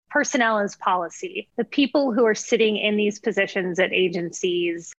personnel as policy. The people who are sitting in these positions at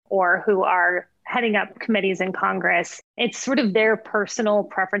agencies or who are heading up committees in Congress, it's sort of their personal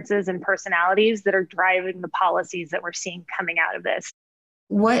preferences and personalities that are driving the policies that we're seeing coming out of this.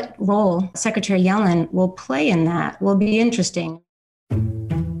 What role Secretary Yellen will play in that will be interesting.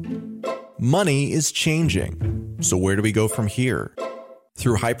 Money is changing. So where do we go from here?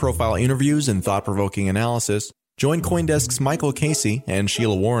 Through high-profile interviews and thought-provoking analysis, join CoinDesk's Michael Casey and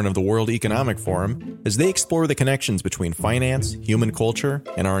Sheila Warren of the World Economic Forum as they explore the connections between finance, human culture,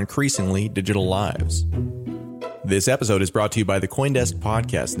 and our increasingly digital lives. This episode is brought to you by the CoinDesk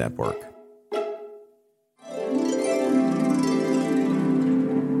Podcast Network.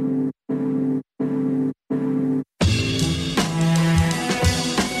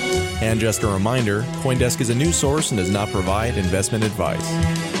 And just a reminder, CoinDesk is a news source and does not provide investment advice.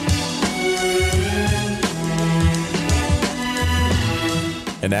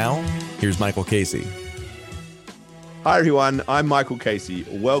 And now, here's Michael Casey. Hi everyone, I'm Michael Casey.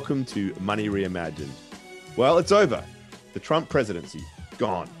 Welcome to Money Reimagined. Well, it's over. The Trump presidency,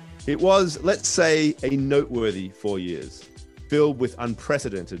 gone. It was, let's say, a noteworthy 4 years, filled with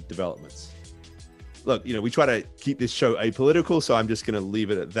unprecedented developments. Look, we try to keep this show apolitical, so I'm just going to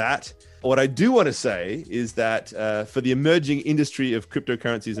leave it at that. What I do want to say is that for the emerging industry of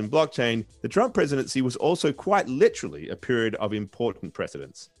cryptocurrencies and blockchain, the Trump presidency was also quite literally a period of important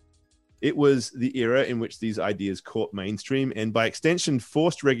precedents. It was the era in which these ideas caught mainstream and by extension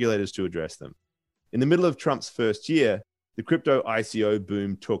forced regulators to address them. In the middle of Trump's first year, the crypto ICO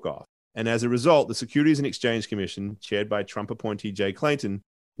boom took off. And as a result, the Securities and Exchange Commission, chaired by Trump appointee Jay Clayton,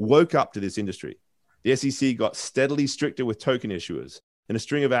 woke up to this industry. The SEC got steadily stricter with token issuers. In a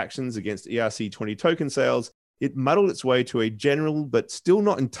string of actions against ERC-20 token sales, it muddled its way to a general but still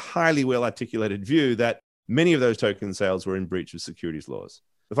not entirely well-articulated view that many of those token sales were in breach of securities laws.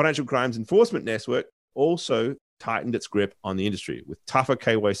 The Financial Crimes Enforcement Network also tightened its grip on the industry with tougher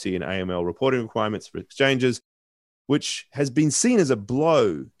KYC and AML reporting requirements for exchanges, which has been seen as a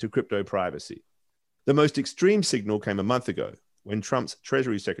blow to crypto privacy. The most extreme signal came a month ago when Trump's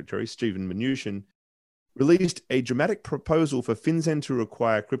Treasury Secretary, Steven Mnuchin, released a dramatic proposal for FinCEN to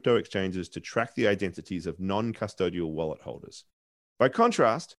require crypto exchanges to track the identities of non-custodial wallet holders. By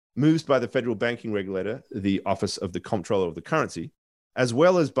contrast, moves by the federal banking regulator, the Office of the Comptroller of the Currency, as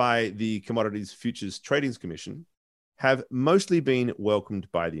well as by the Commodities Futures Trading Commission, have mostly been welcomed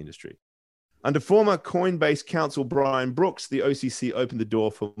by the industry. Under former Coinbase counsel Brian Brooks, the OCC opened the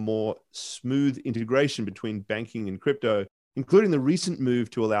door for more smooth integration between banking and crypto, including the recent move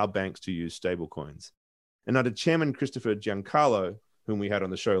to allow banks to use stablecoins. And under Chairman Christopher Giancarlo, whom we had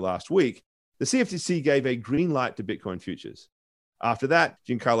on the show last week, the CFTC gave a green light to Bitcoin futures. After that,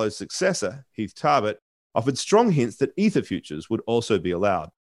 Giancarlo's successor, Heath Tarbett, offered strong hints that Ether futures would also be allowed.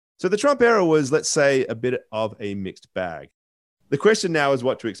 So the Trump era was, let's say, a bit of a mixed bag. The question now is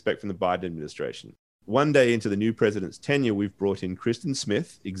what to expect from the Biden administration. One day into the new president's tenure, we've brought in Kristin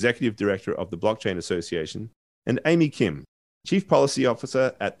Smith, Executive Director of the Blockchain Association, and Amy Kim, Chief Policy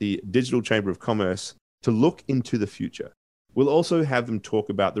Officer at the Digital Chamber of Commerce, to look into the future. We'll also have them talk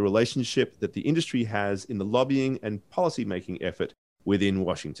about the relationship that the industry has in the lobbying and policymaking effort within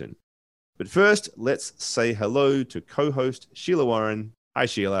Washington. But first, let's say hello to co-host Sheila Warren. Hi,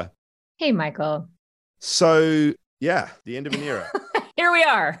 Sheila. Hey, Michael. So, yeah, the end of an era. Here we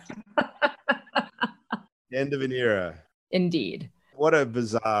are. The end of an era. Indeed. What a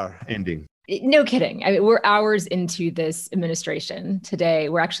bizarre ending. No kidding. I mean, we're hours into this administration. Today,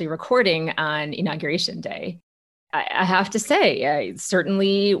 we're actually recording on Inauguration Day. I have to say,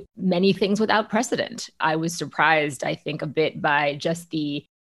 certainly many things without precedent. I was surprised, I think, a bit by just the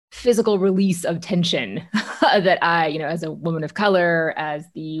physical release of tension that I, as a woman of color, as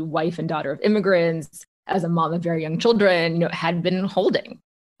the wife and daughter of immigrants, as a mom of very young children, had been holding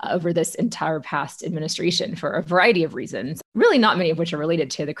over this entire past administration for a variety of reasons, really not many of which are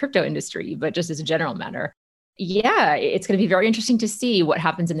related to the crypto industry, but just as a general matter. Yeah, it's going to be very interesting to see what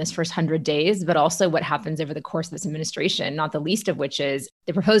happens in this first 100 days, but also what happens over the course of this administration, not the least of which is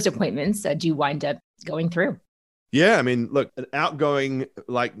the proposed appointments do wind up going through. Yeah, I mean, look, an outgoing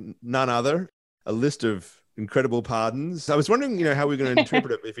like none other, a list of incredible pardons. I was wondering, how we're going to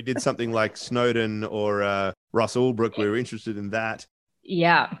interpret it if he did something like Snowden or Ross Ulbricht. We were interested in that.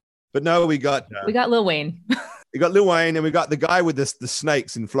 Yeah. But no, we got Lil Wayne. We got Lil Wayne and we got the guy with the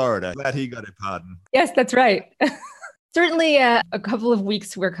snakes in Florida. Glad he got a pardon. Yes, that's right. Certainly a couple of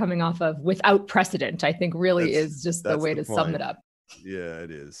weeks we're coming off of without precedent, I think really is just the way to sum it up. Yeah, it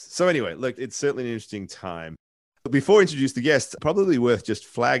is. So anyway, look, it's certainly an interesting time. But before I introduce the guests, probably worth just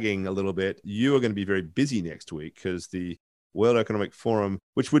flagging a little bit. You are going to be very busy next week because the World Economic Forum,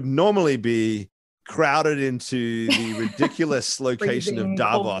 which would normally be crowded into the ridiculous location of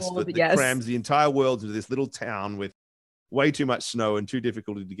Davos, cold, that crams the entire world into this little town with way too much snow and too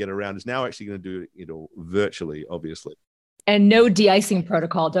difficult to get around, is now actually going to do it virtually, obviously. And no de-icing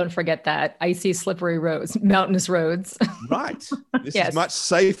protocol. Don't forget that. Icy, slippery roads, mountainous roads. Right. This is much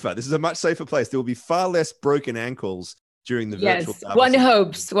safer. This is a much safer place. There will be far less broken ankles during the virtual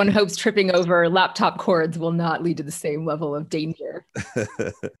Davos. One hopes tripping over laptop cords will not lead to the same level of danger.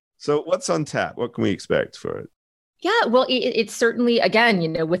 So what's on tap? What can we expect for it? Yeah, well, it's certainly,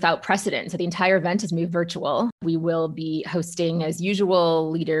 again, without precedent. So the entire event is moved virtual. We will be hosting, as usual,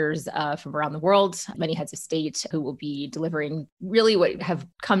 leaders from around the world, many heads of state who will be delivering really what have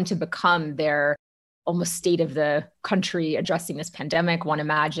come to become their almost state of the country addressing this pandemic. One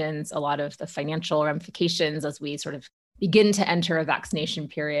imagines a lot of the financial ramifications as we sort of begin to enter a vaccination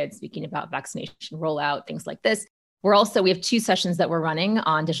period, speaking about vaccination rollout, things like this. We have 2 sessions that we're running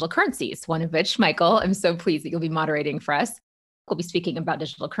on digital currencies, one of which, Michael, I'm so pleased that you'll be moderating for us. We'll be speaking about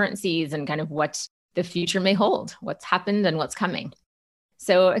digital currencies and kind of what the future may hold, what's happened and what's coming.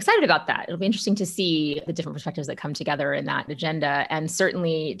 So excited about that. It'll be interesting to see the different perspectives that come together in that agenda. And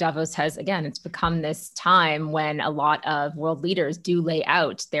certainly Davos has, again, it's become this time when a lot of world leaders do lay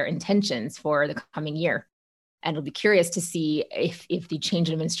out their intentions for the coming year. And it'll be curious to see if the change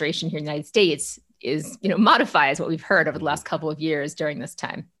in administration here in the United States modifies what we've heard over the last couple of years during this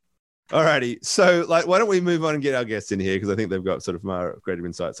time. All righty. So why don't we move on and get our guests in here? Because I think they've got sort of more greater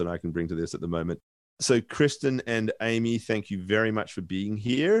insights than I can bring to this at the moment. So Kristin and Amy, thank you very much for being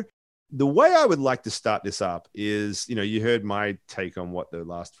here. The way I would like to start this up is, you heard my take on what the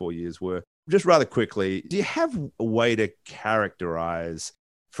last 4 years were. Just rather quickly, do you have a way to characterize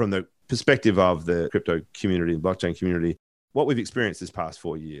from the perspective of the crypto community and blockchain community what we've experienced this past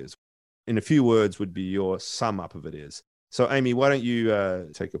 4 years? In a few words would be your sum up of it is. So Amy, why don't you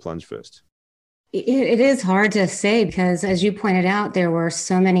take a plunge first? It is hard to say because, as you pointed out, there were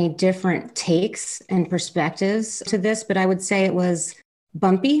so many different takes and perspectives to this, but I would say it was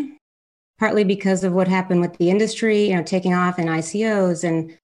bumpy, partly because of what happened with the industry, taking off in ICOs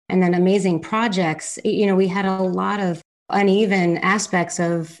and then amazing projects. We had a lot of uneven aspects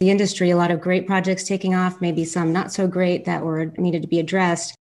of the industry, a lot of great projects taking off, maybe some not so great that needed to be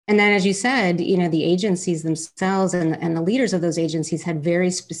addressed. And then, as you said, the agencies themselves and the leaders of those agencies had very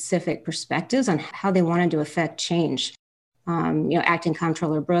specific perspectives on how they wanted to affect change. Acting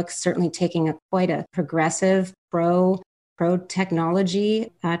Comptroller Brooks certainly taking quite a progressive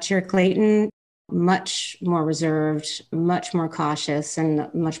pro-technology. Chair Clayton, much more reserved, much more cautious,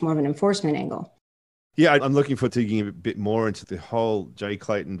 and much more of an enforcement angle. Yeah, I'm looking forward to digging a bit more into the whole Jay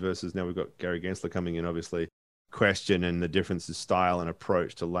Clayton versus, now we've got Gary Gensler coming in, obviously, question and the difference in style and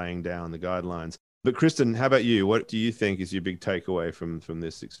approach to laying down the guidelines. But Kristin, how about you? What do you think is your big takeaway from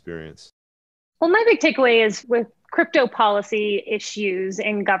this experience? Well, my big takeaway is with crypto policy issues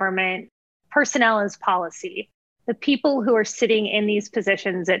in government, personnel is policy. The people who are sitting in these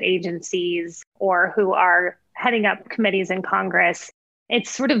positions at agencies or who are heading up committees in Congress, it's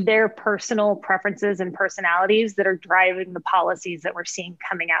sort of their personal preferences and personalities that are driving the policies that we're seeing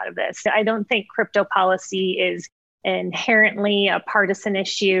coming out of this. I don't think crypto policy is inherently a partisan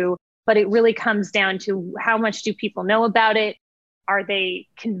issue, but it really comes down to how much do people know about it? Are they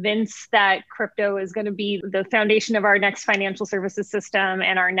convinced that crypto is going to be the foundation of our next financial services system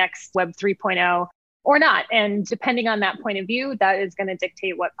and our next Web 3.0 or not? And depending on that point of view, that is going to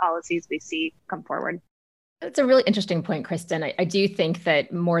dictate what policies we see come forward. It's a really interesting point, Kristin. I do think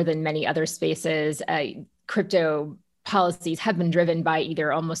that more than many other spaces, crypto policies have been driven by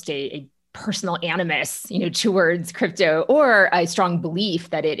either almost a personal animus, towards crypto, or a strong belief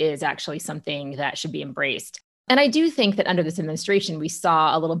that it is actually something that should be embraced. And I do think that under this administration, we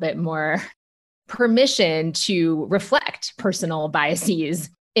saw a little bit more permission to reflect personal biases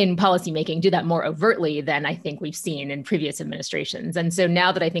in policymaking, do that more overtly than I think we've seen in previous administrations. And so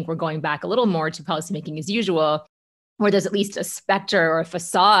now that I think we're going back a little more to policymaking as usual, where there's at least a specter or a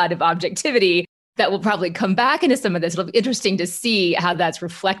facade of objectivity that will probably come back into some of this, it'll be interesting to see how that's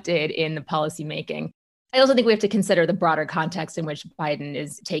reflected in the policymaking. I also think we have to consider the broader context in which Biden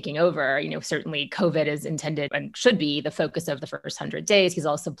is taking over. Certainly COVID is intended and should be the focus of the first 100 days. He's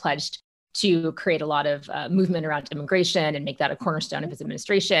also pledged to create a lot of movement around immigration and make that a cornerstone of his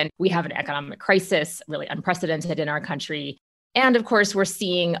administration. We have an economic crisis, really unprecedented in our country. And of course, we're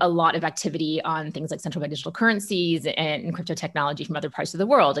seeing a lot of activity on things like central bank digital currencies and crypto technology from other parts of the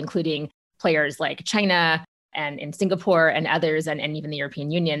world, including players like China and in Singapore and others, and even the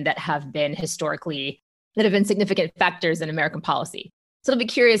European Union that have been significant factors in American policy. So I'll be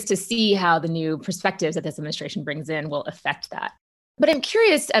curious to see how the new perspectives that this administration brings in will affect that. But I'm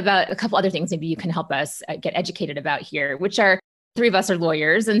curious about a couple other things maybe you can help us get educated about here, which are three of us are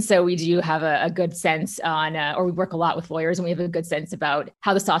lawyers. And so we do have a good sense on, or we work a lot with lawyers, and we have a good sense about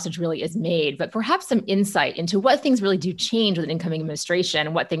how the sausage really is made, but perhaps some insight into what things really do change with an incoming administration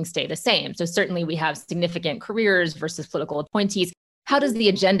and what things stay the same. So certainly we have significant careers versus political appointees. How does the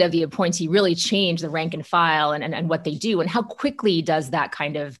agenda of the appointee really change the rank and file and what they do? And how quickly does that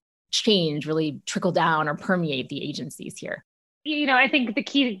kind of change really trickle down or permeate the agencies here? I think the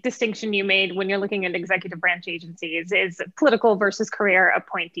key distinction you made when you're looking at executive branch agencies is political versus career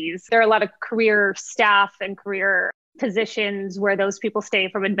appointees. There are a lot of career staff and career positions where those people stay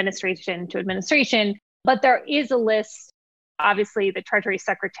from administration to administration, but there is a list. Obviously, the Treasury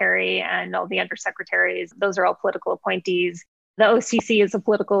Secretary and all the undersecretaries, those are all political appointees. The OCC is a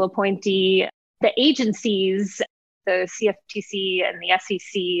political appointee. The agencies, the CFTC and the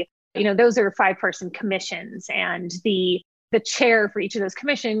SEC, those are 5-person commissions, and the chair for each of those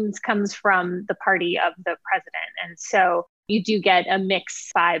commissions comes from the party of the president. And so you do get a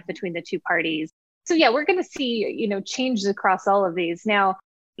mix 5 between the two parties. So yeah, we're going to see, changes across all of these. Now,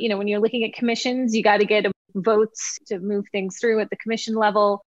 when you're looking at commissions, you got to get votes to move things through at the commission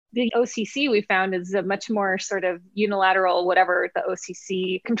level. The OCC we found is a much more sort of unilateral, whatever the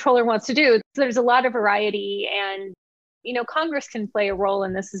OCC controller wants to do. So there's a lot of variety, and, Congress can play a role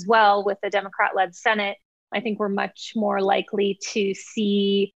in this as well with the Democrat-led Senate. I think we're much more likely to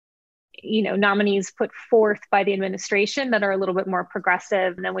see, nominees put forth by the administration that are a little bit more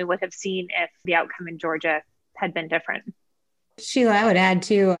progressive than we would have seen if the outcome in Georgia had been different. Sheila, I would add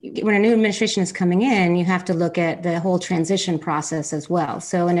too, when a new administration is coming in, you have to look at the whole transition process as well.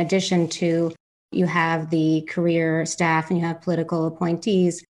 So in addition to you have the career staff and you have political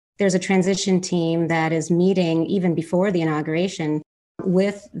appointees, there's a transition team that is meeting even before the inauguration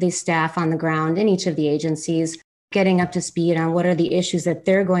with the staff on the ground in each of the agencies, getting up to speed on what are the issues that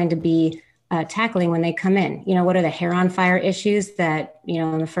they're going to be tackling when they come in. What are the hair on fire issues that,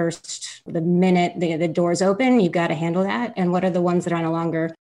 in the minute the doors open, you've got to handle that. And what are the ones that are on a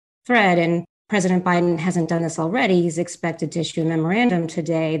longer thread? And President Biden hasn't done this already. He's expected to issue a memorandum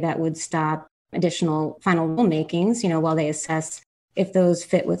today that would stop additional final rulemakings, while they assess if those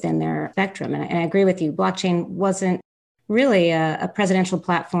fit within their spectrum. And I agree with you. Blockchain wasn't really a presidential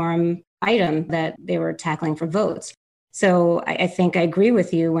platform item that they were tackling for votes. So I think I agree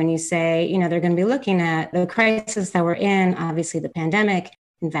with you when you say, they're going to be looking at the crisis that we're in, obviously the pandemic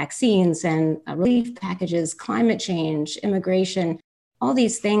and vaccines and relief packages, climate change, immigration, all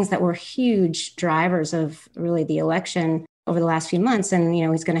these things that were huge drivers of really the election over the last few months. And,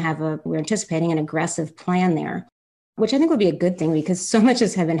 he's going to we're anticipating an aggressive plan there, which I think would be a good thing because so much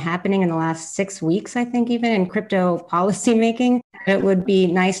has been happening in the last 6 weeks, I think, even in crypto policymaking. It would be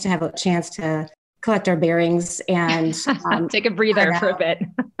nice to have a chance to collect our bearings and take a breather for a bit.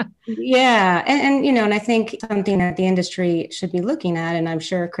 Yeah. And I think something that the industry should be looking at, and I'm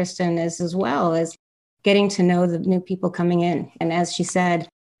sure Kristin is as well, is getting to know the new people coming in. And as she said,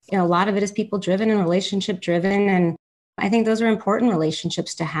 a lot of it is people driven and relationship driven. And I think those are important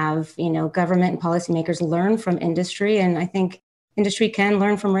relationships to have. Government and policymakers learn from industry. And I think industry can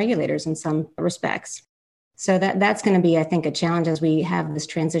learn from regulators in some respects. So that's going to be, I think, a challenge as we have this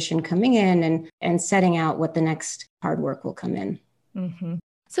transition coming in and setting out what the next hard work will come in. Mm-hmm.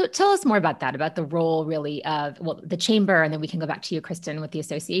 So tell us more about that, about the role really of, the chamber, and then we can go back to you, Kristin, with the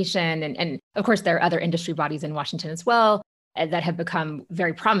association. And of course, there are other industry bodies in Washington as well that have become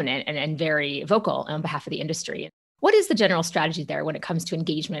very prominent and very vocal on behalf of the industry. What is the general strategy there when it comes to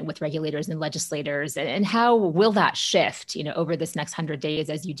engagement with regulators and legislators? And how will that shift, over this next 100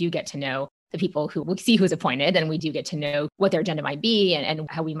 days as you do get to know the people who will see who's appointed, and we do get to know what their agenda might be and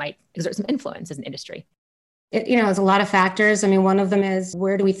how we might exert some influence as an industry? There's a lot of factors. I mean, one of them is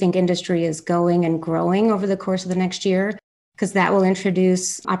where do we think industry is going and growing over the course of the next year? Because that will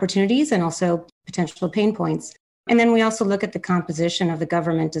introduce opportunities and also potential pain points. And then we also look at the composition of the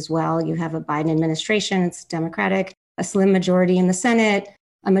government as well. You have a Biden administration, it's Democratic, a slim majority in the Senate,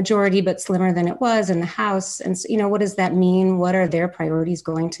 a majority but slimmer than it was in the House. And so, what does that mean? What are their priorities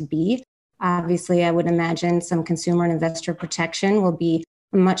going to be? Obviously, I would imagine some consumer and investor protection will be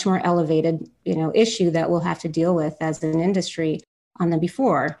a much more elevated, issue that we'll have to deal with as an industry than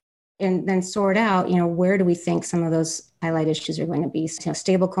before. And then sort out, where do we think some of those highlight issues are going to be?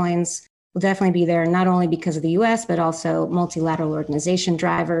 Stable coins will definitely be there, not only because of the US, but also multilateral organization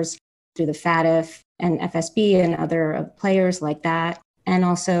drivers through the FATF and FSB and other players like that. And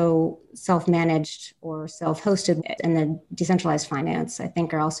also self-managed or self-hosted and the decentralized finance, I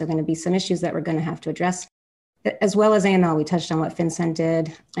think, are also going to be some issues that we're going to have to address. as well as AML, we touched on what FinCEN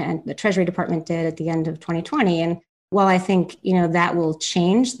did and the Treasury Department did at the end of 2020. And while I think, that will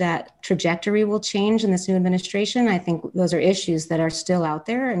change, that trajectory will change in this new administration, I think those are issues that are still out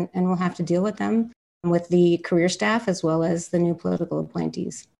there and we'll have to deal with them with the career staff as well as the new political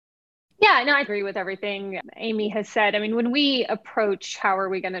appointees. Yeah, no, I agree with everything Amy has said. I mean, when we approach how are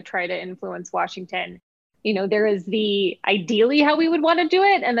we going to try to influence Washington, there is the ideally how we would want to do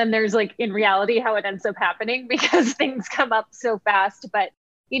it. And then there's in reality how it ends up happening because things come up so fast. But,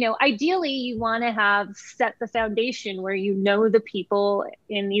 ideally you want to have set the foundation where the people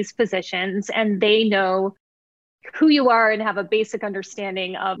in these positions and they know who you are and have a basic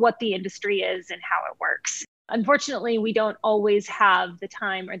understanding of what the industry is and how it works. Unfortunately, we don't always have the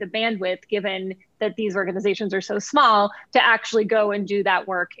time or the bandwidth, given that these organizations are so small, to actually go and do that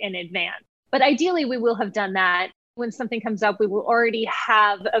work in advance. But ideally, we will have done that. When something comes up, we will already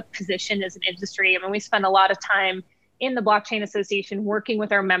have a position as an industry. I mean, we spend a lot of time in the Blockchain Association working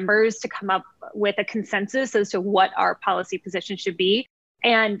with our members to come up with a consensus as to what our policy position should be.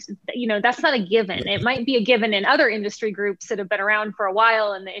 And, that's not a given. It might be a given in other industry groups that have been around for a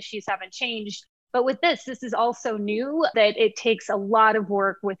while and the issues haven't changed. But with this is also new, that it takes a lot of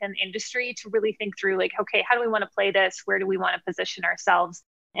work within industry to really think through okay, how do we want to play this? Where do we want to position ourselves?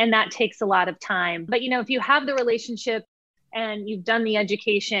 And that takes a lot of time. But, if you have the relationship and you've done the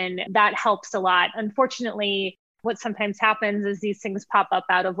education, that helps a lot. Unfortunately, what sometimes happens is these things pop up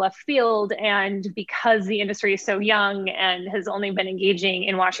out of left field. And because the industry is so young and has only been engaging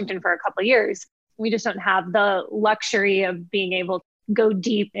in Washington for a couple of years, we just don't have the luxury of being able to go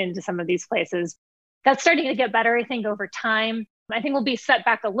deep into some of these places. That's starting to get better, I think, over time. I think we'll be set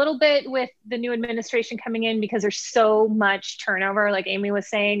back a little bit with the new administration coming in because there's so much turnover, like Amy was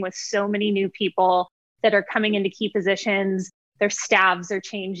saying, with so many new people that are coming into key positions. Their staffs are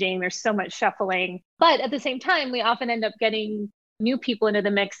changing. There's so much shuffling. But at the same time, we often end up getting new people into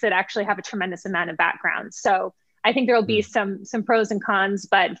the mix that actually have a tremendous amount of background. So I think there will be some pros and cons.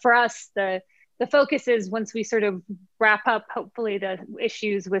 But for us, the focus is, once we sort of wrap up, hopefully, the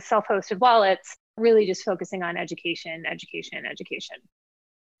issues with self-hosted wallets, really just focusing on education.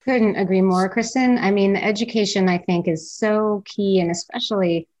 Couldn't agree more, Kristin. I mean, education, I think, is so key, and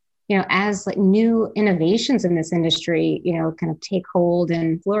especially, as new innovations in this industry, kind of take hold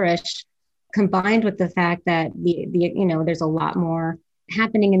and flourish, combined with the fact that there's a lot more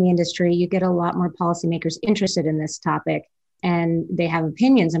happening in the industry. You get a lot more policymakers interested in this topic, and they have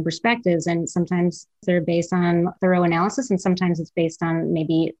opinions and perspectives, and sometimes they're based on thorough analysis, and sometimes it's based on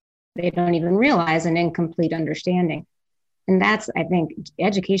maybe they don't even realize an incomplete understanding. And that's, I think,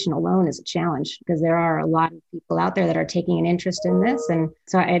 education alone is a challenge, because there are a lot of people out there that are taking an interest in this. And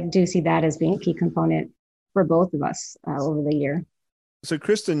so I do see that as being a key component for both of us over the year. So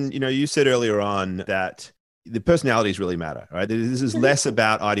Kristin, you said earlier on that the personalities really matter, right? This is less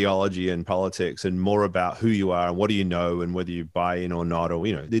about ideology and politics and more about who you are and what do you know and whether you buy in or not, or,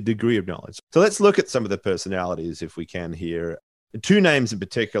 the degree of knowledge. So let's look at some of the personalities if we can here. Two names in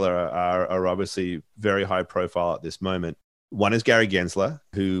particular are obviously very high profile at this moment. One is Gary Gensler,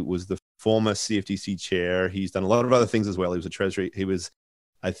 who was the former CFTC chair. He's done a lot of other things as well. He was a treasury. He was,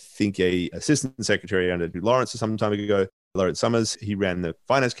 I think, a assistant secretary under Lawrence some time ago. Lawrence Summers. He ran the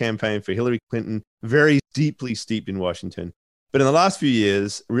finance campaign for Hillary Clinton, very deeply steeped in Washington. But in the last few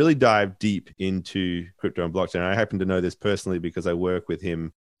years, really dived deep into crypto and blockchain. I happen to know this personally because I work with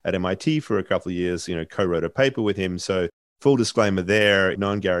him at MIT for a couple of years, co-wrote a paper with him. So full disclaimer there,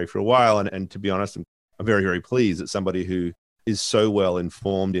 known Gary for a while. And to be honest, I'm very, very pleased that somebody who is so well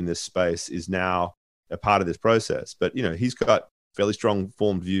informed in this space is now a part of this process. But, he's got fairly strong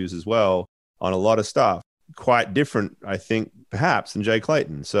formed views as well on a lot of stuff. Quite different, I think, perhaps, than Jay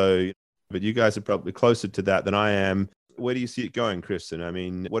Clayton. So, but you guys are probably closer to that than I am. Where do you see it going, Kristin? I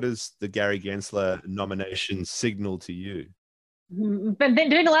mean, what does the Gary Gensler nomination signal to you? Been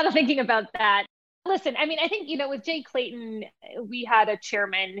doing a lot of thinking about that. Listen, I mean, I think, with Jay Clayton, we had a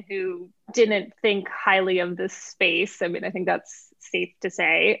chairman who didn't think highly of this space. I mean, I think that's safe to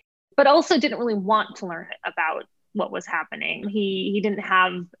say, but also didn't really want to learn about what was happening. He didn't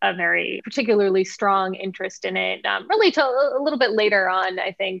have a very particularly strong interest in it, really till a little bit later on.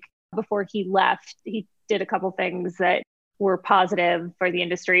 I think before he left, he did a couple things that were positive for the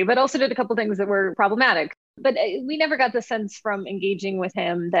industry, but also did a couple things that were problematic. But we never got the sense from engaging with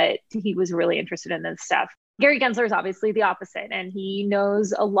him that he was really interested in this stuff. Gary Gensler is obviously the opposite, and he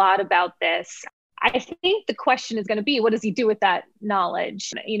knows a lot about this. I think the question is going to be, what does he do with that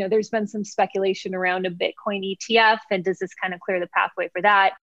knowledge? There's been some speculation around a Bitcoin ETF, and does this kind of clear the pathway for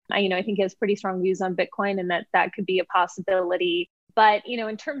that? I think he has pretty strong views on Bitcoin, and that could be a possibility. But,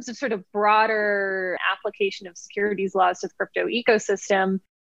 in terms of sort of broader application of securities laws to the crypto ecosystem,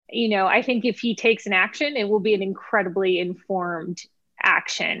 I think if he takes an action, it will be an incredibly informed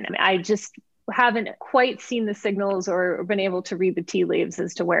action. I just haven't quite seen the signals or been able to read the tea leaves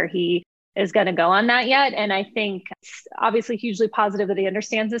as to where he is going to go on that yet. And I think it's obviously hugely positive that he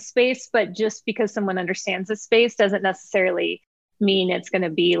understands this space, but just because someone understands this space doesn't necessarily mean it's going to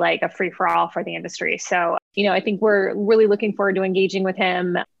be like a free for all for the industry. So, I think we're really looking forward to engaging with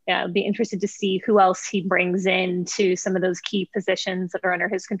him. Be interested to see who else he brings in to some of those key positions that are under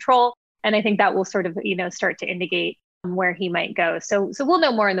his control. And I think that will sort of, start to indicate where he might go. So we'll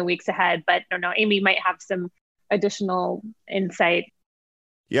know more in the weeks ahead, but I don't know, Amy might have some additional insight.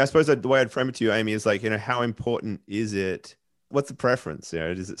 Yeah, I suppose the way I'd frame it to you, Amy, is like, how important is it? What's the preference?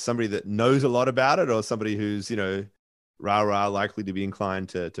 Is it somebody that knows a lot about it or somebody who's, rah-rah likely to be inclined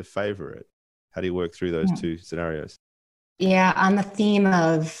to favor it? How do you work through those two scenarios? Yeah, on the theme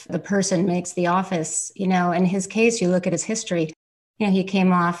of the person makes the office, in his case, you look at his history, he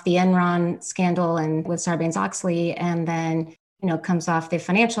came off the Enron scandal and with Sarbanes-Oxley, and then, comes off the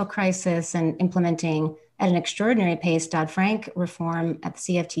financial crisis and implementing at an extraordinary pace Dodd-Frank reform at the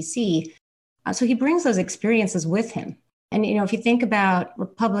CFTC. So he brings those experiences with him. And, if you think about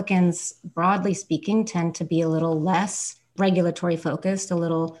Republicans, broadly speaking, tend to be a little less regulatory focused, a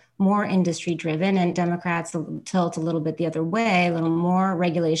little more industry driven, and Democrats tilt a little bit the other way, a little more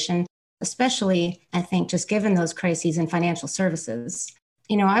regulation, especially, I think, just given those crises in financial services.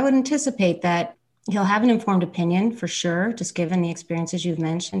 I would anticipate that he'll have an informed opinion for sure, just given the experiences you've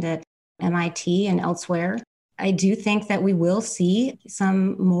mentioned at MIT and elsewhere. I do think that we will see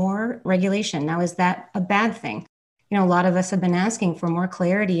some more regulation. Now, is that a bad thing? A lot of us have been asking for more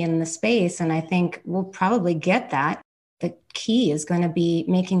clarity in the space, and I think we'll probably get that. The key is going to be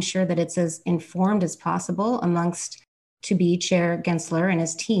making sure that it's as informed as possible amongst to-be Chair Gensler and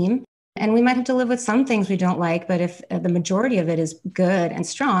his team. And we might have to live with some things we don't like, but if the majority of it is good and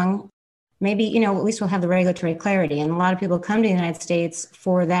strong, maybe, at least we'll have the regulatory clarity. And a lot of people come to the United States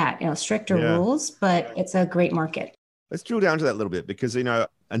for that, stricter rules, but it's a great market. Let's drill down to that a little bit because,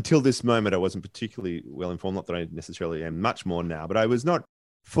 until this moment, I wasn't particularly well informed, not that I necessarily am much more now, but I was not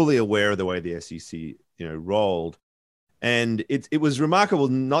fully aware of the way the SEC, rolled. And it was remarkable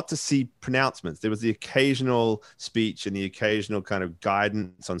not to see pronouncements. There was the occasional speech and the occasional kind of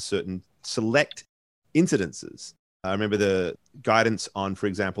guidance on certain select incidences. I remember the guidance on, for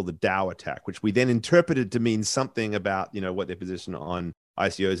example, the Dow attack, which we then interpreted to mean something about, what their position on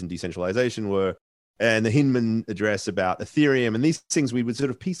ICOs and decentralization were, and the Hinman address about Ethereum, and these things, we would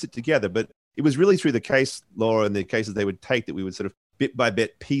sort of piece it together. But it was really through the case law and the cases they would take that we would sort of bit by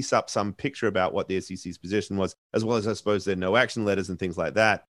bit piece up some picture about what the SEC's position was, as well as, I suppose, their no action letters and things like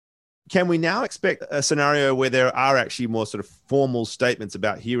that. Can we now expect a scenario where there are actually more sort of formal statements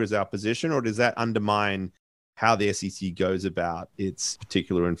about here is our position, or does that undermine how the SEC goes about its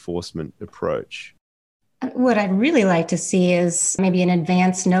particular enforcement approach? What I'd really like to see is maybe an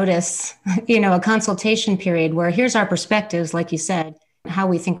advance notice, a consultation period where here's our perspectives, like you said, how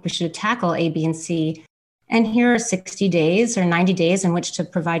we think we should tackle A, B, and C. And here are 60 days or 90 days in which to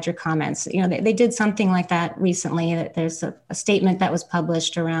provide your comments. They did something like that recently. There's a statement that was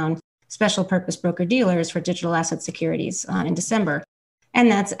published around special purpose broker-dealers for digital asset securities in December. And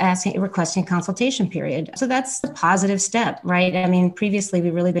that's requesting a consultation period. So that's a positive step, right? I mean, previously,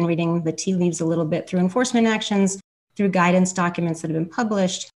 we've really been reading the tea leaves a little bit through enforcement actions, through guidance documents that have been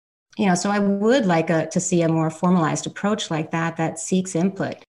published. So I would like to see a more formalized approach like that seeks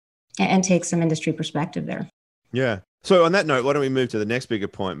input and takes some industry perspective there. Yeah. So on that note, why don't we move to the next big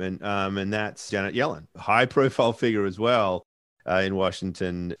appointment? And that's Janet Yellen, high profile figure as well in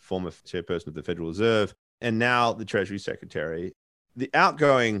Washington, former chairperson of the Federal Reserve, and now the Treasury Secretary. The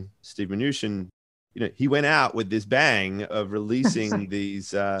outgoing Steve Mnuchin, he went out with this bang of releasing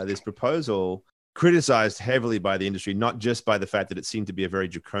this proposal, criticized heavily by the industry, not just by the fact that it seemed to be a very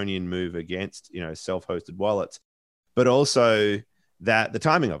draconian move against, self-hosted wallets, but also that the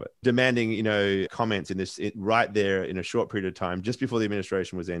timing of it, demanding, comments right there in a short period of time, just before the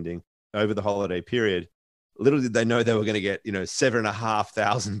administration was ending, over the holiday period. Little did they know they were going to get,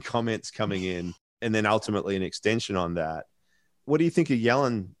 7,500 comments coming in, and then ultimately an extension on that. What do you think a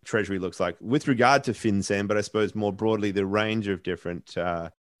Yellen Treasury looks like with regard to FinCEN, but I suppose more broadly, the range of different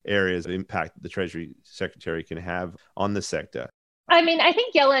areas of impact that the Treasury Secretary can have on the sector? I mean, I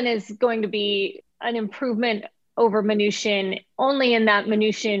think Yellen is going to be an improvement over Mnuchin, only in that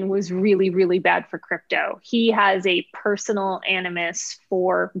Mnuchin was really, really bad for crypto. He has a personal animus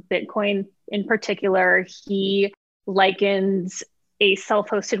for Bitcoin in particular. He likens a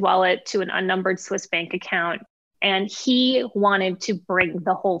self-hosted wallet to an unnumbered Swiss bank account. And he wanted to bring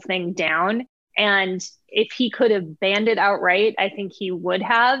the whole thing down. And if he could have banned it outright, I think he would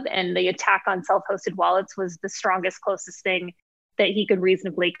have. And the attack on self-hosted wallets was the strongest, closest thing that he could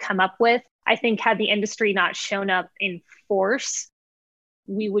reasonably come up with. I think had the industry not shown up in force,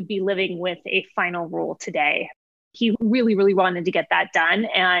 we would be living with a final rule today. He really, really wanted to get that done.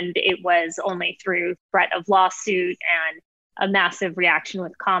 And it was only through threat of lawsuit and a massive reaction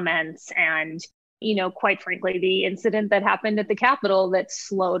with comments and, quite frankly, the incident that happened at the Capitol that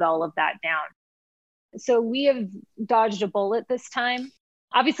slowed all of that down. So we have dodged a bullet this time.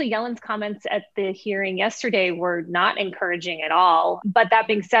 Obviously, Yellen's comments at the hearing yesterday were not encouraging at all. But that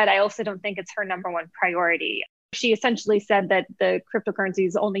being said, I also don't think it's her number one priority. She essentially said that the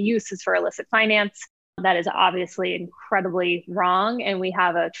cryptocurrency's only use is for illicit finance. That is obviously incredibly wrong. And we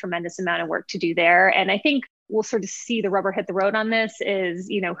have a tremendous amount of work to do there. And I think we'll sort of see the rubber hit the road on this is,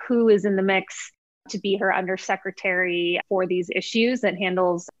 who is in the mix to be her undersecretary for these issues that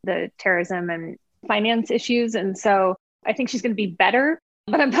handles the terrorism and finance issues. And so I think she's going to be better,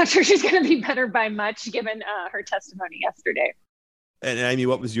 but I'm not sure she's going to be better by much given her testimony yesterday. And Amy,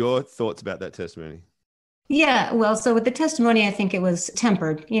 what was your thoughts about that testimony? Yeah, well, so with the testimony, I think it was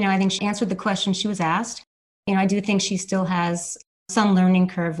tempered. I think she answered the question she was asked. I do think she still has some learning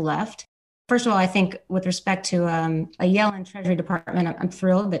curve left. First of all, I think with respect to a Yellen Treasury Department, I'm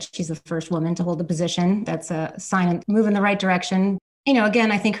thrilled that she's the first woman to hold the position. That's a sign of move in the right direction.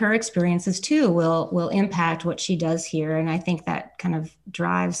 Again, I think her experiences too will impact what she does here. And I think that kind of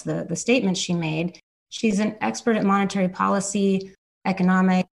drives the statements she made. She's an expert at monetary policy,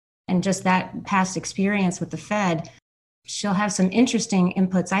 economic, and just that past experience with the Fed. She'll have some interesting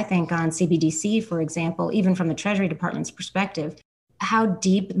inputs, I think, on CBDC, for example, even from the Treasury Department's perspective. How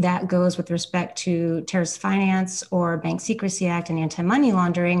deep that goes with respect to terrorist finance or Bank Secrecy Act and anti-money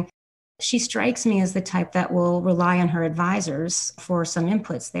laundering. She strikes me as the type that will rely on her advisors for some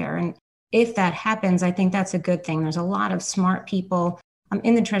inputs there. And if that happens, I think that's a good thing. There's a lot of smart people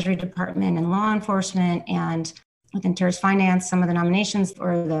in the Treasury Department and law enforcement and within terrorist finance. Some of the nominations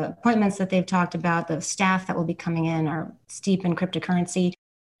or the appointments that they've talked about, the staff that will be coming in are steep in cryptocurrency.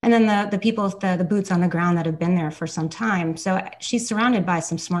 And then the people with the boots on the ground that have been there for some time. So she's surrounded by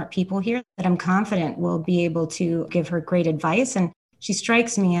some smart people here that I'm confident will be able to give her great advice. And she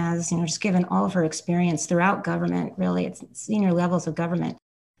strikes me as, just given all of her experience throughout government, really, it's senior levels of government,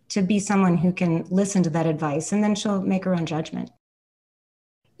 to be someone who can listen to that advice and then she'll make her own judgment.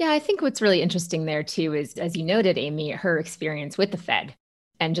 Yeah, I think what's really interesting there too is, as you noted, Amy, her experience with the Fed.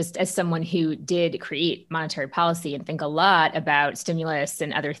 And just as someone who did create monetary policy and think a lot about stimulus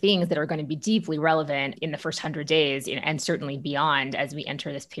and other things that are going to be deeply relevant in the first 100 days and certainly beyond as we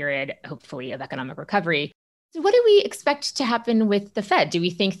enter this period, hopefully, of economic recovery. So what do we expect to happen with the Fed? Do we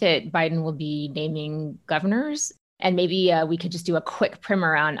think that Biden will be naming governors? And maybe we could just do a quick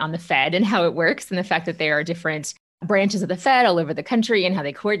primer on the Fed and how it works and the fact that there are different branches of the Fed all over the country and how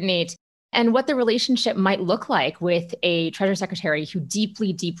they coordinate, and what the relationship might look like with a Treasury Secretary who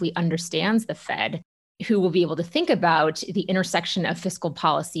deeply, deeply understands the Fed, who will be able to think about the intersection of fiscal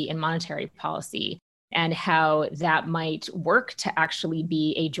policy and monetary policy and how that might work to actually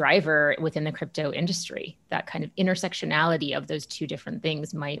be a driver within the crypto industry. That kind of intersectionality of those two different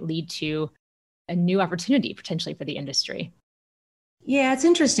things might lead to a new opportunity potentially for the industry. Yeah, it's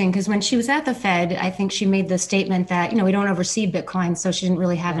interesting because when she was at the Fed, I think she made the statement that, we don't oversee Bitcoin, so she didn't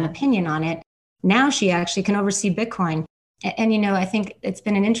really have an opinion on it. Now she actually can oversee Bitcoin. And, I think it's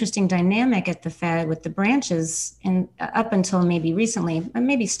been an interesting dynamic at the Fed with the branches and up until maybe recently, and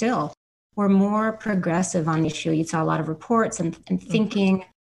maybe still, were more progressive on the issue. You saw a lot of reports and thinking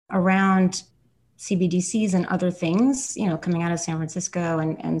around CBDCs and other things, coming out of San Francisco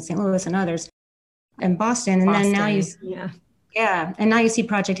and St. Louis and others and Boston. And then now and now you see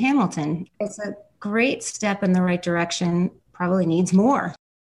Project Hamilton. It's a great step in the right direction, probably needs more.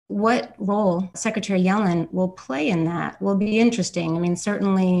 What role Secretary Yellen will play in that will be interesting. I mean,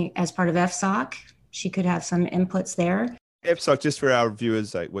 certainly as part of FSOC, she could have some inputs there. FSOC, just for our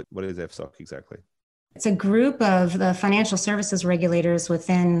viewers, what is FSOC exactly? It's a group of the financial services regulators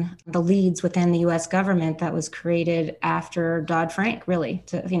within the leads within the U.S. government that was created after Dodd-Frank, really,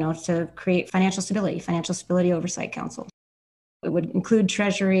 to create financial stability oversight council. It would include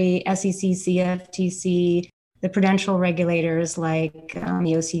Treasury, SEC, CFTC, the prudential regulators like the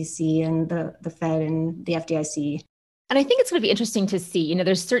OCC and the Fed and the FDIC. And I think it's going to be interesting to see,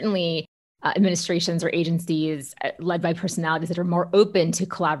 there's certainly administrations or agencies led by personalities that are more open to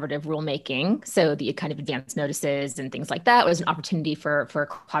collaborative rulemaking. So the kind of advance notices and things like that was an opportunity for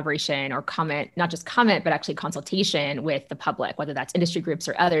collaboration or comment, not just comment, but actually consultation with the public, whether that's industry groups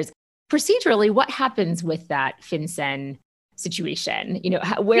or others. procedurally, what happens with that FinCEN situation?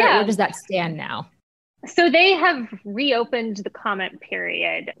 Where does that stand now? So they have reopened the comment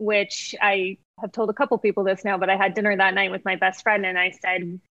period, which I have told a couple people this now, but I had dinner that night with my best friend and I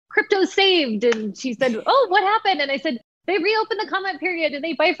said, crypto saved. And she said, oh, what happened? And I said, they reopened the comment period and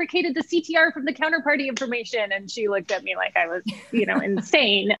they bifurcated the CTR from the counterparty information. And she looked at me like I was,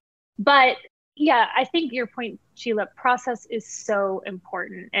 insane. But yeah, I think your point, Sheila, process is so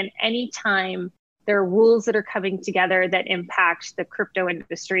important. And anytime there are rules that are coming together that impact the crypto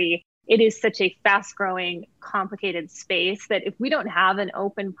industry, it is such a fast growing, complicated space that if we don't have an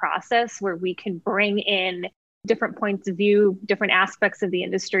open process where we can bring in different points of view, different aspects of the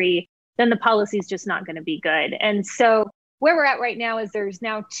industry, then the policy is just not going to be good. And so where we're at right now is there's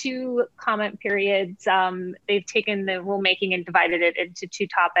now 2 comment periods. They've taken the rulemaking and divided it into 2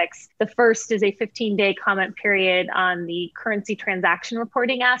 topics. The first is a 15-day comment period on the currency transaction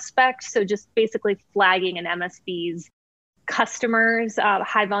reporting aspect. So just basically flagging an MSB's customers,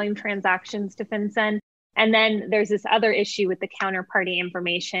 high volume transactions to FinCEN. And then there's this other issue with the counterparty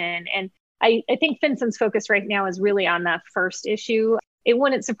information. And I think FinCEN's focus right now is really on that first issue. It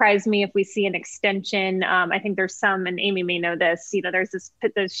wouldn't surprise me if we see an extension. I think there's some, and Amy may know this, there's this,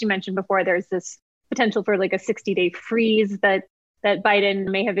 as she mentioned before, there's this potential for like a 60-day freeze that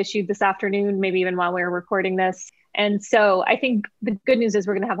Biden may have issued this afternoon, maybe even while we're recording this. And so I think the good news is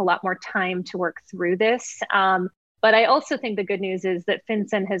we're going to have a lot more time to work through this. But I also think the good news is that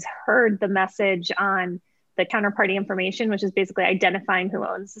FinCEN has heard the message on the counterparty information, which is basically identifying who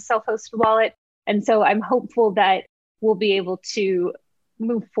owns the self-hosted wallet. And so I'm hopeful that we'll be able to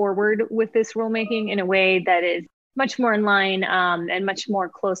move forward with this rulemaking in a way that is much more in line and much more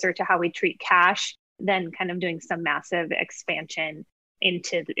closer to how we treat cash than kind of doing some massive expansion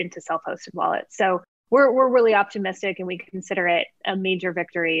into self-hosted wallets. So we're really optimistic and we consider it a major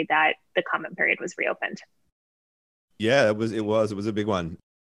victory that the comment period was reopened. Yeah, it was a big one.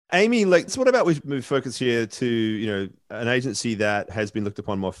 Amy, so what about we move focus here to, an agency that has been looked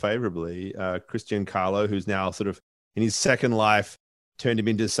upon more favorably, Kristin Carlo, who's now sort of in his second life, turned him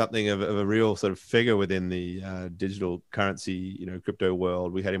into something of a real sort of figure within the digital currency, crypto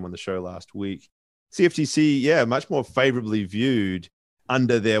world. We had him on the show last week. CFTC, much more favorably viewed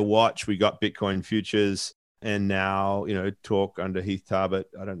under their watch. We got Bitcoin futures and now, talk under Heath Tarbert.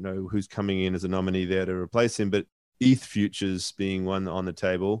 I don't know who's coming in as a nominee there to replace him, but ETH futures being one on the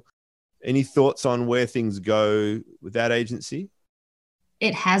table. Any thoughts on where things go with that agency?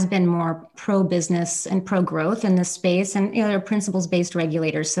 It has been more pro-business and pro-growth in this space. And they're principles-based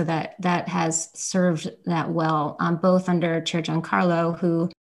regulators, so that has served that well, both under Chair Giancarlo, who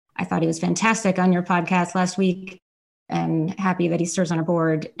I thought he was fantastic on your podcast last week, and happy that he serves on a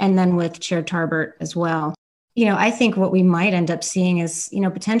board, and then with Chair Tarbert as well. I think what we might end up seeing is,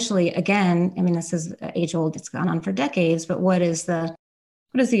 potentially, again, this is age-old, it's gone on for decades, but what is the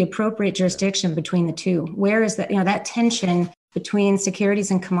appropriate jurisdiction between the two? Where is that tension between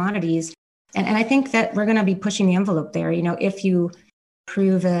securities and commodities? And I think that we're going to be pushing the envelope there. If you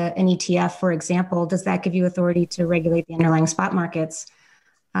approve an ETF, for example, does that give you authority to regulate the underlying spot markets?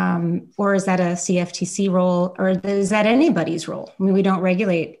 Or is that a CFTC role, or is that anybody's role? We don't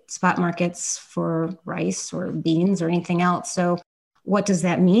regulate spot markets for rice or beans or anything else. So what does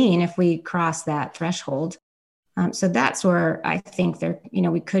that mean if we cross that threshold? So that's where I think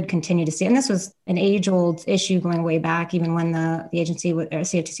we could continue to see. And this was an age-old issue going way back, even when the agency or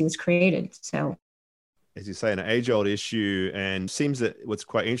CFTC was created. So, as you say, an age-old issue, and seems that what's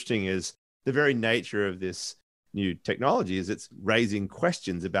quite interesting is the very nature of this new technology is it's raising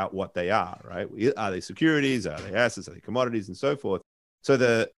questions about what they are, right? Are they securities? Are they assets? Are they commodities? And so forth. So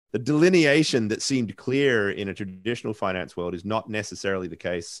the delineation that seemed clear in a traditional finance world is not necessarily the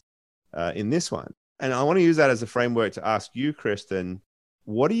case in this one. And I want to use that as a framework to ask you, Kristin,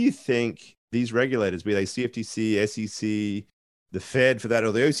 what do you think these regulators, be they CFTC, SEC, the Fed for that,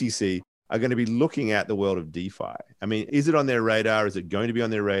 or the OCC, are going to be looking at the world of DeFi? Is it on their radar? Is it going to be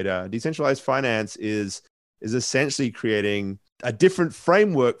on their radar? Decentralized finance is essentially creating a different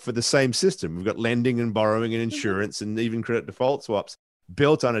framework for the same system. We've got lending and borrowing and insurance and even credit default swaps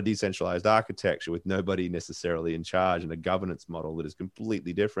built on a decentralized architecture with nobody necessarily in charge and a governance model that is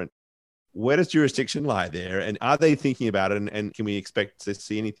completely different. Where does jurisdiction lie there? And are they thinking about it? And can we expect to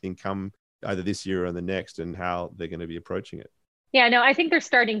see anything come either this year or the next, and how they're going to be approaching it? Yeah, no, I think they're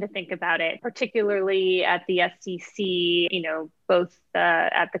starting to think about it, particularly at the SEC, both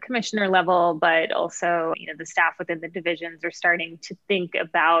at the commissioner level, but also, the staff within the divisions are starting to think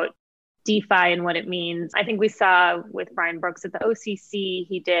about DeFi and what it means. I think we saw with Brian Brooks at the OCC,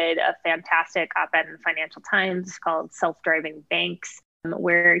 he did a fantastic op-ed in the Financial Times called Self-Driving Banks.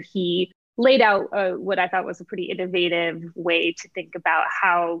 where he laid out what I thought was a pretty innovative way to think about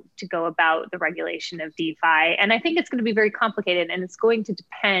how to go about the regulation of DeFi. And I think it's going to be very complicated, and it's going to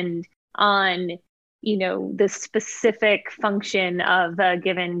depend on, the specific function of a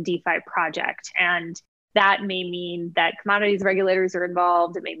given DeFi project. And that may mean that commodities regulators are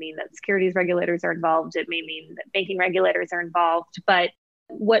involved. It may mean that securities regulators are involved. It may mean that banking regulators are involved. But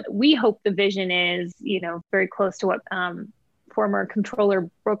what we hope the vision is, very close to what former Comptroller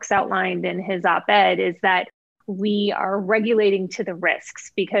Brooks outlined in his op-ed, is that we are regulating to the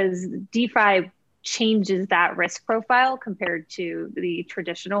risks, because DeFi changes that risk profile compared to the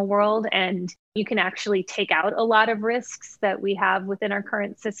traditional world. And you can actually take out a lot of risks that we have within our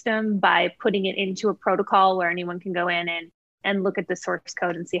current system by putting it into a protocol where anyone can go in and look at the source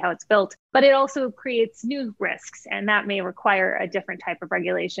code and see how it's built. But it also creates new risks, and that may require a different type of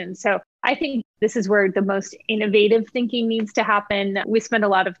regulation. So I think this is where the most innovative thinking needs to happen. We spend a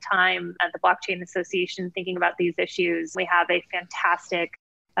lot of time at the Blockchain Association thinking about these issues. We have a fantastic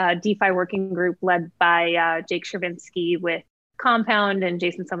DeFi working group led by Jake Shervinsky with Compound, and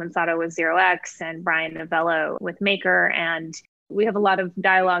Jason Somonsato with 0x, and Brian Novello with Maker. And we have a lot of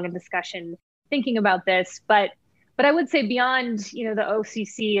dialogue and discussion thinking about this. But I would say beyond, the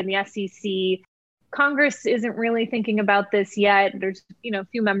OCC and the SEC, Congress isn't really thinking about this yet. There's, a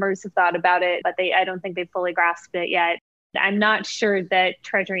few members have thought about it, but I don't think they've fully grasped it yet. I'm not sure that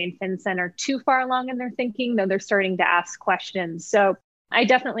Treasury and FinCEN are too far along in their thinking, though they're starting to ask questions. So I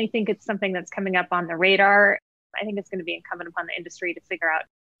definitely think it's something that's coming up on the radar. I think it's going to be incumbent upon the industry to figure out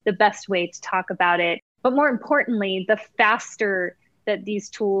the best way to talk about it. But more importantly, the faster that these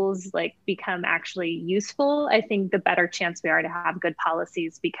tools become actually useful, I think the better chance we are to have good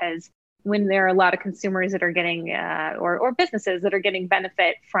policies, because when there are a lot of consumers that are getting or businesses that are getting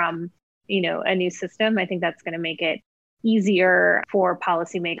benefit from, a new system, I think that's going to make it easier for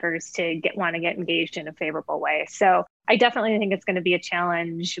policymakers to want to get engaged in a favorable way. So I definitely think it's going to be a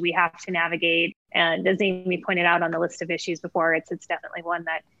challenge we have to navigate. And as Amy pointed out on the list of issues before, it's definitely one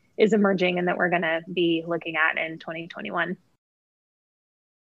that is emerging and that we're going to be looking at in 2021.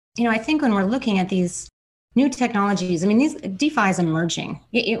 I think when we're looking at these new technologies, these DeFi is emerging.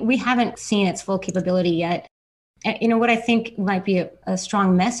 We haven't seen its full capability yet. What I think might be a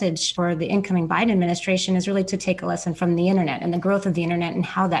strong message for the incoming Biden administration is really to take a lesson from the internet and the growth of the internet and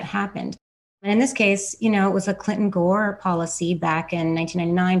how that happened. And in this case, it was a Clinton-Gore policy back in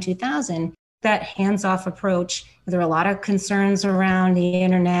 1999, 2000, that hands-off approach. There were a lot of concerns around the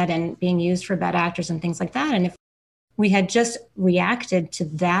internet and being used for bad actors and things like that. And if we had just reacted to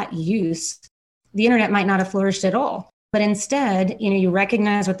that use, the internet might not have flourished at all. But instead, you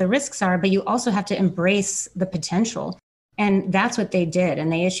recognize what the risks are, but you also have to embrace the potential. And that's what they did. And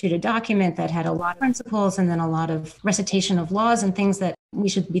they issued a document that had a lot of principles and then a lot of recitation of laws and things that we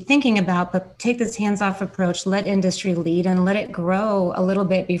should be thinking about. But take this hands-off approach, let industry lead, and let it grow a little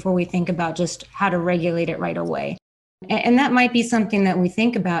bit before we think about just how to regulate it right away. And that might be something that we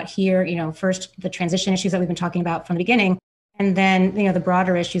think about here, first the transition issues that we've been talking about from the beginning, and then, the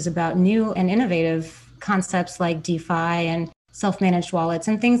broader issues about new and innovative concepts like DeFi and self-managed wallets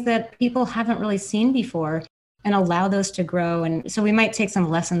and things that people haven't really seen before, and allow those to grow. And so we might take some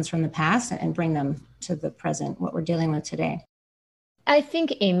lessons from the past and bring them to the present, what we're dealing with today. I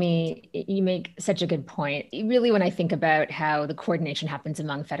think, Amy, you make such a good point. Really, when I think about how the coordination happens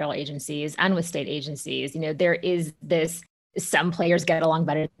among federal agencies and with state agencies, there is this, some players get along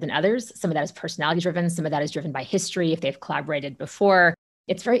better than others. Some of that is personality driven. Some of that is driven by history, if they've collaborated before.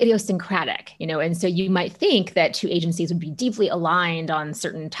 It's very idiosyncratic, and so you might think that two agencies would be deeply aligned on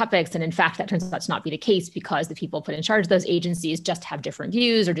certain topics. And in fact, that turns out to not be the case, because the people put in charge of those agencies just have different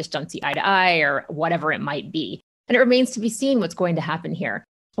views or just don't see eye to eye or whatever it might be. And it remains to be seen what's going to happen here.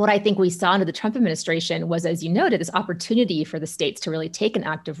 What I think we saw under the Trump administration was, as you noted, this opportunity for the states to really take an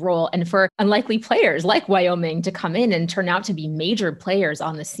active role and for unlikely players like Wyoming to come in and turn out to be major players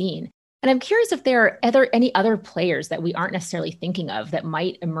on the scene. And I'm curious if there are any other players that we aren't necessarily thinking of that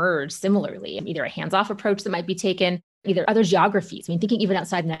might emerge similarly, either a hands-off approach that might be taken, either other geographies. Thinking even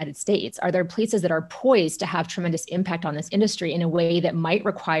outside the United States, are there places that are poised to have tremendous impact on this industry in a way that might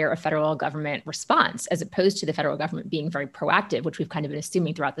require a federal government response, as opposed to the federal government being very proactive, which we've kind of been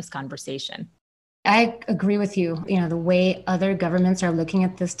assuming throughout this conversation? I agree with you. The way other governments are looking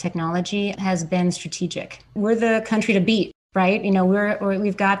at this technology has been strategic. We're the country to beat, right?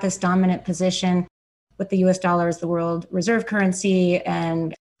 We've got this dominant position with the US dollar as the world reserve currency,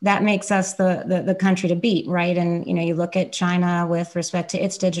 and that makes us the country to beat, right? And, you look at China with respect to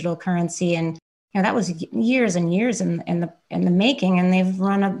its digital currency, and, that was years and years in the making, and they've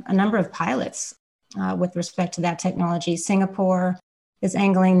run a number of pilots with respect to that technology. Singapore, is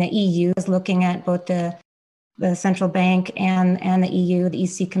angling. The EU is looking at both the central bank and the EU, the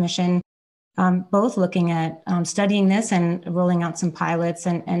EC Commission, both looking at studying this and rolling out some pilots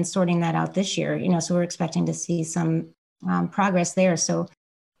and sorting that out this year. So we're expecting to see some progress there. So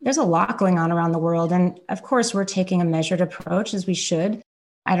there's a lot going on around the world. And of course, we're taking a measured approach, as we should.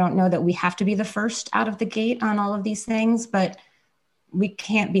 I don't know that we have to be the first out of the gate on all of these things, but we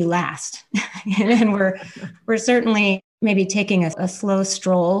can't be last. And we're certainly maybe taking a slow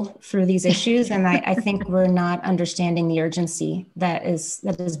stroll through these issues. And I think we're not understanding the urgency that is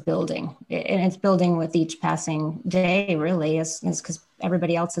building. And it's building with each passing day, really, is because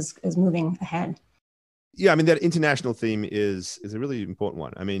everybody else is moving ahead. Yeah, I mean, that international theme is a really important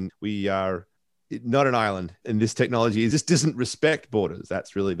one. I mean, we are not an island, and this technology just doesn't respect borders.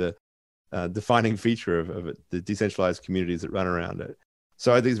 That's really the defining feature of it, the decentralized communities that run around it.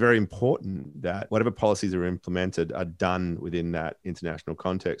 So I think it's very important that whatever policies are implemented are done within that international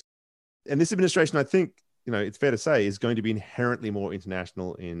context. And this administration, I think, it's fair to say, is going to be inherently more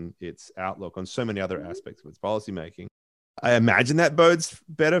international in its outlook on so many other aspects of its policymaking. I imagine that bodes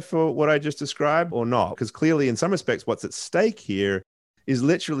better for what I just described, or not, because clearly in some respects, what's at stake here is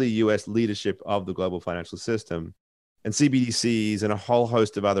literally US leadership of the global financial system, and CBDCs and a whole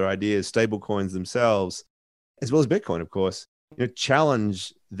host of other ideas, stablecoins themselves, as well as Bitcoin, of course,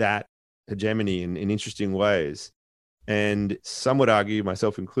 challenge that hegemony in interesting ways. And some would argue,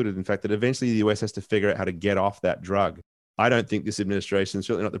 myself included, in fact, that eventually the US has to figure out how to get off that drug. I don't think this administration,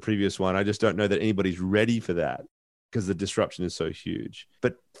 certainly not the previous one, I just don't know that anybody's ready for that, because the disruption is so huge.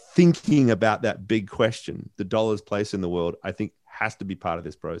 But thinking about that big question, the dollar's place in the world, I think has to be part of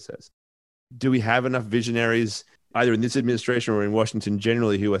this process. Do we have enough visionaries, either in this administration or in Washington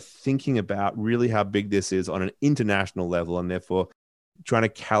generally, who are thinking about really how big this is on an international level, and therefore trying to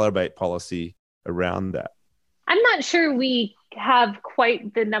calibrate policy around that? I'm not sure we have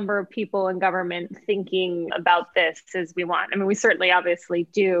quite the number of people in government thinking about this as we want. I mean, we certainly obviously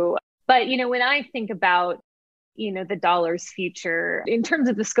do. But, when I think about the dollar's future in terms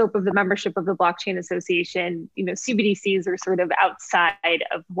of the scope of the membership of the Blockchain Association, CBDCs are sort of outside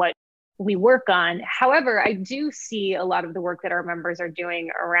of what we work on. However, I do see a lot of the work that our members are doing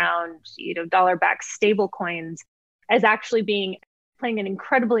around, dollar-backed stablecoins as actually playing an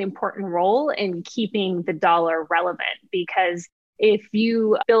incredibly important role in keeping the dollar relevant, because if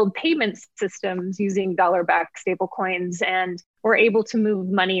you build payment systems using dollar-backed stablecoins and we're able to move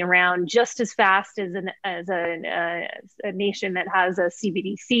money around just as fast as a nation that has a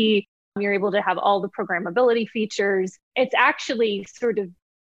CBDC, you're able to have all the programmability features. It's actually sort of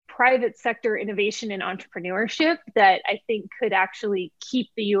private sector innovation and entrepreneurship that I think could actually keep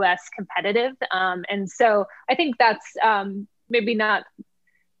the US competitive. And so I think that's maybe not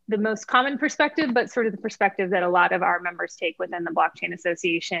the most common perspective, but sort of the perspective that a lot of our members take within the Blockchain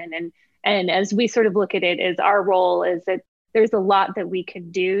Association. And as we sort of look at it, as our role is that there's a lot that we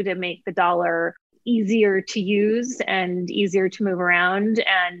can do to make the dollar easier to use and easier to move around.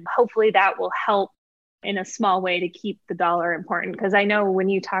 And hopefully that will help in a small way to keep the dollar important. Because I know when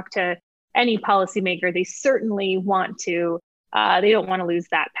you talk to any policymaker, they certainly want to, they don't want to lose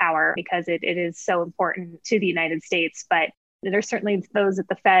that power because it is so important to the United States. But there's certainly those at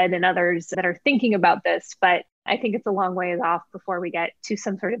the Fed and others that are thinking about this, but I think it's a long ways off before we get to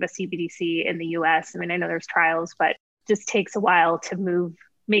some sort of a CBDC in the US. I mean, I know there's trials, but it just takes a while to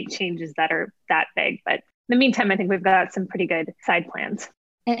make changes that are that big. But in the meantime, I think we've got some pretty good side plans.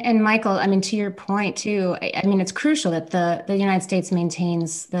 And Michael, I mean, to your point too, I mean, it's crucial that the United States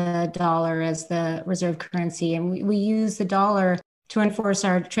maintains the dollar as the reserve currency, and we use the dollar to enforce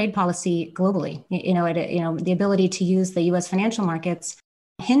our trade policy globally. The ability to use the U.S. financial markets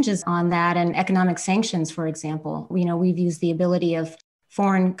hinges on that, and economic sanctions, for example. We've used the ability of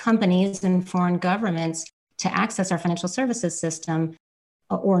foreign companies and foreign governments to access our financial services system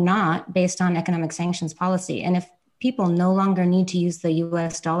or not based on economic sanctions policy. And if people no longer need to use the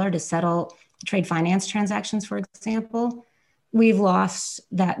U.S. dollar to settle trade finance transactions, for example, we've lost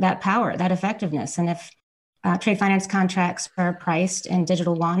that power, that effectiveness. And if trade finance contracts are priced in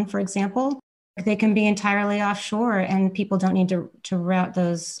digital yuan, for example, they can be entirely offshore and people don't need to route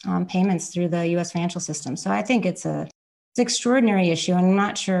those payments through the U.S. financial system. So I think it's an extraordinary issue. And I'm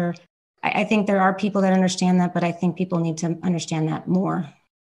not sure, I think there are people that understand that, but I think people need to understand that more.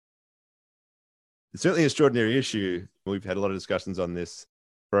 It's certainly an extraordinary issue. We've had a lot of discussions on this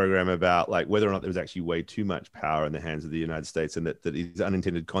program about whether or not there was actually way too much power in the hands of the United States, and that these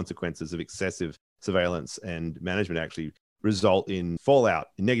unintended consequences of excessive surveillance and management actually result in fallout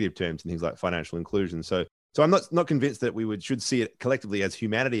in negative terms and things like financial inclusion. So I'm not convinced that we should see it collectively as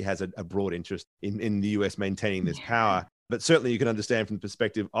humanity has a broad interest in the US maintaining this power. But certainly you can understand from the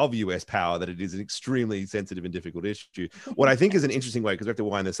perspective of US power that it is an extremely sensitive and difficult issue. What I think is an interesting way, because we have to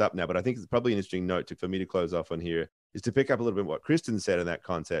wind this up now, but I think it's probably an interesting note for me to close off on here, is to pick up a little bit what Kristin said in that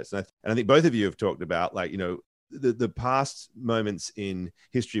context. And I think both of you have talked about, like, the past moments in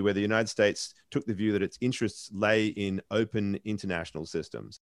history where the United States took the view that its interests lay in open international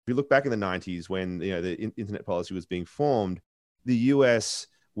systems. If you look back in the 90s when the internet policy was being formed, the US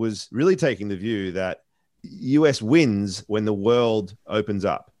was really taking the view that US wins when the world opens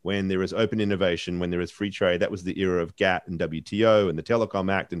up, when there is open innovation, when there is free trade. That was the era of GATT and WTO and the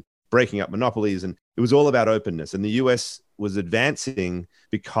Telecom Act and breaking up monopolies. And it was all about openness. And the US was advancing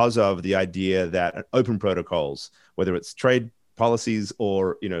because of the idea that open protocols, whether it's trade policies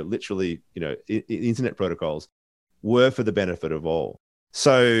or, literally, internet protocols, were for the benefit of all.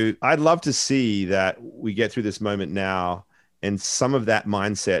 So I'd love to see that we get through this moment now and some of that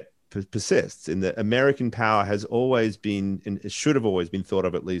mindset persists. In that American power has always been, and it should have always been thought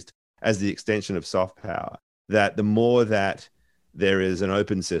of at least, as the extension of soft power. That the more that there is an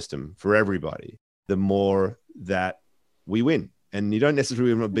open system for everybody, the more that we win. And you don't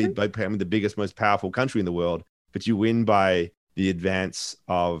necessarily want to be by becoming the biggest, most powerful country in the world, but you win by the advance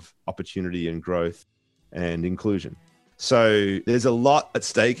of opportunity and growth and inclusion. So there's a lot at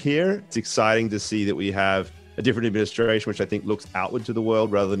stake here. It's exciting to see that we have a different administration, which I think looks outward to the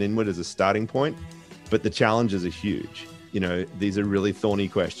world rather than inward as a starting point. But the challenges are huge. These are really thorny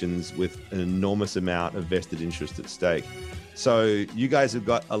questions with an enormous amount of vested interest at stake. So you guys have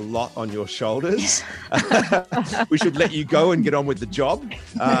got a lot on your shoulders. We should let you go and get on with the job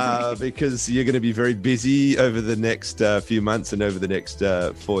because you're going to be very busy over the next few months and over the next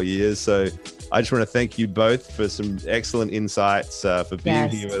 4 years. So I just want to thank you both for some excellent insights, for being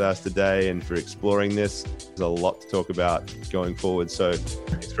here with us today and for exploring this. There's a lot to talk about going forward. So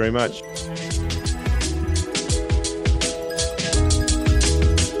thanks very much.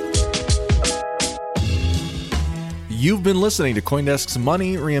 You've been listening to CoinDesk's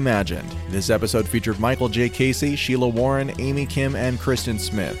Money Reimagined. This episode featured Michael J. Casey, Sheila Warren, Amy Kim, and Kristin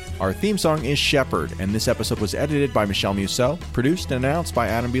Smith. Our theme song is Shepherd, and this episode was edited by Michelle Musso, produced and announced by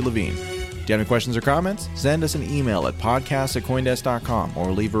Adam B. Levine. Do you have any questions or comments? Send us an email at podcast@coindesk.com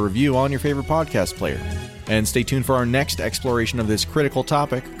or leave a review on your favorite podcast player. And stay tuned for our next exploration of this critical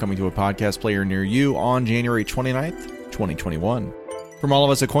topic, coming to a podcast player near you on January 29th, 2021. From all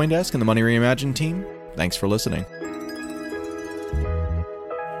of us at CoinDesk and the Money Reimagined team, thanks for listening.